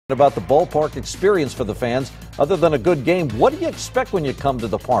About the ballpark experience for the fans. Other than a good game, what do you expect when you come to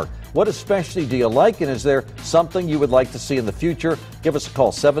the park? What especially do you like, and is there something you would like to see in the future? Give us a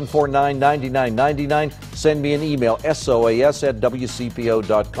call, 749-9999. Send me an email,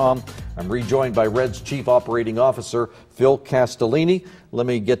 soas@wcpo.com. I'm rejoined by Reds Chief Operating Officer Phil Castellini. Let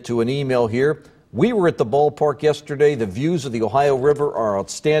me get to an email here. We were at the ballpark yesterday. The views of the Ohio River are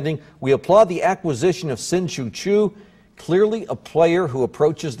outstanding. We applaud the acquisition of Sin-Chu Chu. Clearly a player who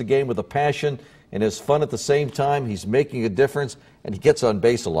approaches the game with a passion and has fun at the same time. He's making a difference, and he gets on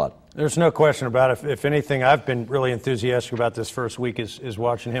base a lot. There's no question about it. If anything, I've been really enthusiastic about this first week is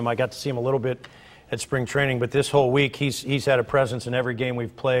watching him. I got to see him a little bit at spring training, but this whole week he's had a presence in every game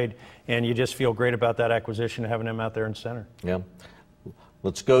we've played, and you just feel great about that acquisition, having him out there in center. Yeah.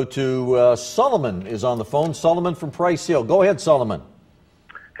 Let's go to Solomon is on the phone. Solomon from Price Hill. Go ahead, Solomon.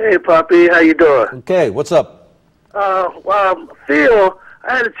 Hey, Poppy. How you doing? Okay, what's up? Phil,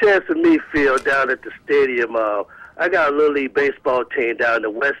 I had a chance to meet Phil down at the stadium. I got a Little League baseball team down in the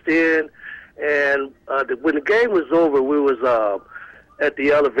West End, and when the game was over, we was at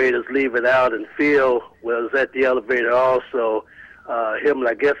the elevators leaving out, and Phil was at the elevator also, him and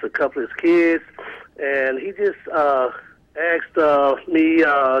I guess a couple of his kids, and he just asked me,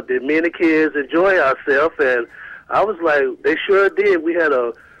 did me and the kids enjoy ourselves, and I was like, they sure did. We had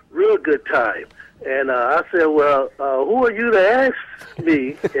a real good time. And I said, well, who are you to ask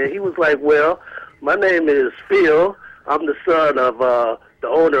me? And he was like, well, my name is Phil. I'm the son of the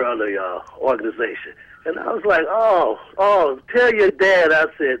owner of the organization. And I was like, oh, tell your dad I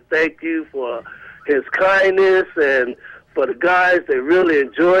said thank you for his kindness, and for the guys, they really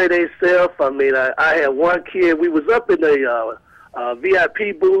enjoy themselves. I mean, I had one kid, we was up in the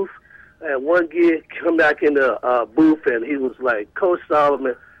VIP booth, and one kid come back in the booth, and he was like, Coach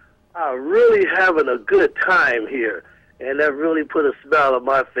Solomon, I'm really having a good time here. And that really put a smile on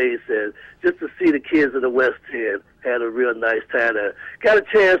my face. And just to see the kids in the West End had a real nice time. And got a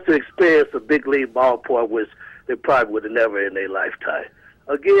chance to experience a big league ballpark, which they probably would have never in their lifetime.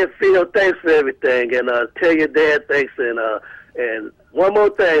 Again, Phil, thanks for everything. And tell your dad thanks. And one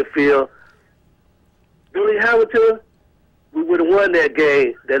more thing, Phil. Billy Hamilton, we would have won that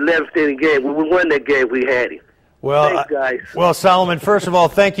game, that 11th inning game. We would have won that game, we had him. Well, thanks, guys. Well, Solomon, first of all,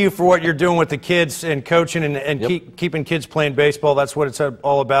 thank you for what you're doing with the kids and coaching and keeping kids playing baseball. That's what it's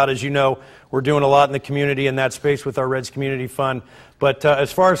all about. As you know, we're doing a lot in the community in that space with our Reds Community Fund. But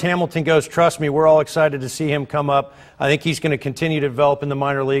as far as Hamilton goes, trust me, we're all excited to see him come up. I think he's going to continue to develop in the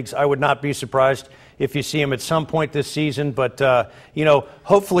minor leagues. I would not be surprised if you see him at some point this season. But, you know,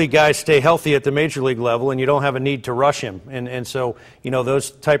 hopefully guys stay healthy at the major league level and you don't have a need to rush him. And so, you know,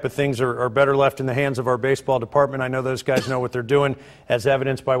 those type of things are better left in the hands of our baseball department. I know those guys know what they're doing, as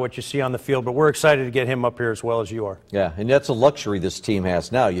evidenced by what you see on the field. But we're excited to get him up here as well as you are. Yeah, and that's a luxury this team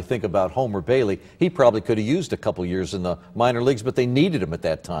has now. You think about Homer Bailey. He probably could have used a couple years in the minor leagues, but they needed him at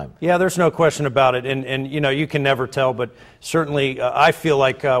that time. Yeah, there's no question about it. And you know, you can never tell, but certainly I feel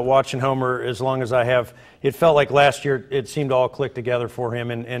like watching Homer as long as I have, it felt like last year it seemed to all click together for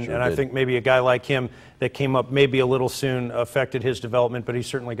him. And I think maybe a guy like him that came up maybe a little soon affected his development, but he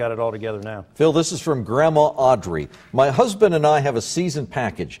certainly got it all together now. Phil, this is from Grandma Audrey. My husband and I have a season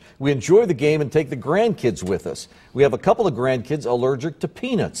package. We enjoy the game and take the grandkids with us. We have a couple of grandkids allergic to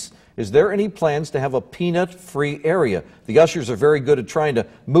peanuts. Is there any plans to have a peanut-free area? The ushers are very good at trying to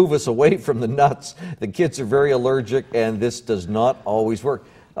move us away from the nuts. The kids are very allergic, and this does not always work.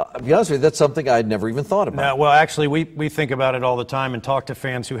 To be honest with you, that's something I'd never even thought about. Well, actually, we think about it all the time and talk to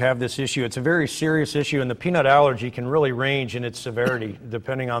fans who have this issue. It's a very serious issue, and the peanut allergy can really range in its severity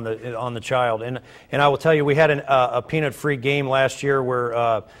depending on the child. And I will tell you, we had a peanut-free game last year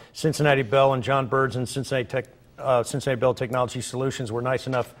where Cincinnati Bell and John Birds and Cincinnati Bell Technology Solutions were nice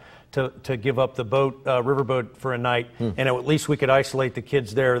enough to give up the boat, riverboat for a night, and at least we could isolate the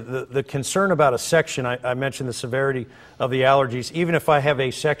kids there. The concern about a section, I mentioned the severity of the allergies. Even if I have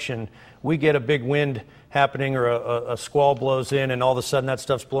a section, we get a big wind happening or a squall blows in and all of a sudden that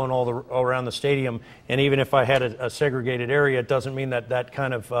stuff's blowing all around the stadium. And even if I had a segregated area, it doesn't mean that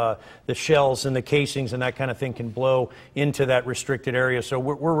kind of the shells and the casings and that kind of thing can blow into that restricted area. So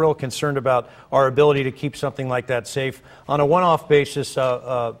we're real concerned about our ability to keep something like that safe. On a one-off basis,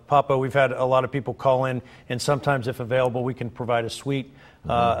 Papa, we've had a lot of people call in, and sometimes if available we can provide a suite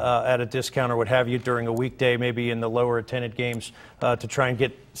at a discount or what have you during a weekday, maybe in the lower attended games, to try and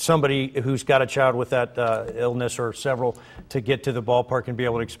get somebody who's got a child with that illness or several to get to the ballpark and be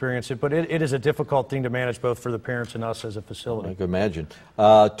able to experience it. But it is a difficult thing to manage both for the parents and us as a facility. I can imagine.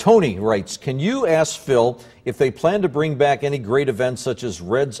 Tony writes, can you ask Phil if they plan to bring back any great events such as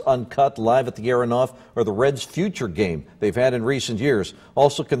Reds Uncut live at the Aronoff or the Reds Future game they've had in recent years?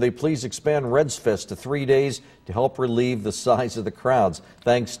 Also, can they please expand Reds Fest to 3 days to help relieve the size of the crowds?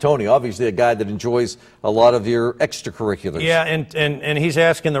 Thanks, Tony. Obviously a guy that enjoys a lot of your extracurriculars. Yeah, and he's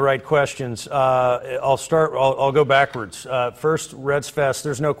asking the right questions. I'll go backwards. First, Reds Fest,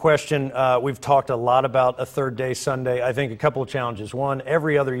 there's no question. We've talked a lot about a third day Sunday. I think a couple of challenges. One,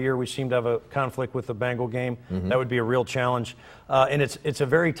 every other year we seem to have a conflict with the Bengal game. That would be a real challenge. And it's a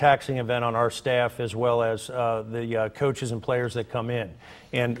very taxing event on our staff as well as the coaches and players that come in.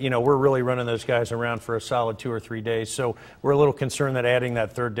 And, you know, we're really running those guys around for a solid 2 or 3 days. So we're a little concerned that adding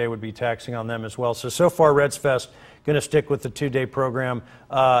that third day would be taxing on them as well. So far, Reds Fest going to stick with the 2-day program.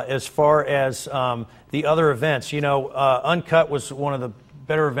 As far as the other events, you know, Uncut was one of the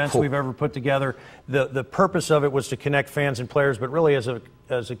better events we've ever put together. The purpose of it was to connect fans and players, but really as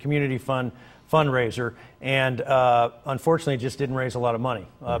a community fundraiser, and unfortunately just didn't raise a lot of money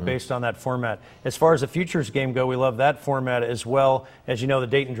based on that format. As far as the Futures game go, we love that format as well. As you know, the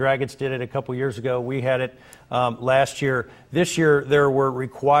Dayton Dragons did it a couple years ago. We had it last year. This year there were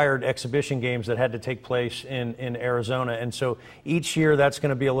required exhibition games that had to take place in Arizona, and so each year that's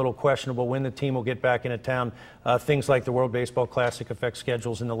going to be a little questionable when the team will get back into town. Things like the World Baseball Classic affect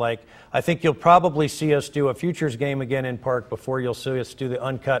schedules and the like. I think you'll probably see us do a Futures game again in Park before you'll see us do the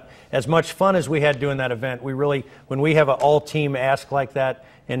Uncut. As much fun as we had doing that event, we really, when we have an all-team ask like that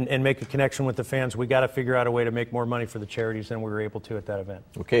and make a connection with the fans, we got to figure out a way to make more money for the charities than we were able to at that event.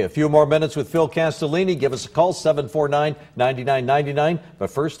 Okay, a few more minutes with Phil Castellini. Give us a call, 749-9999. But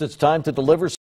first, it's time to deliver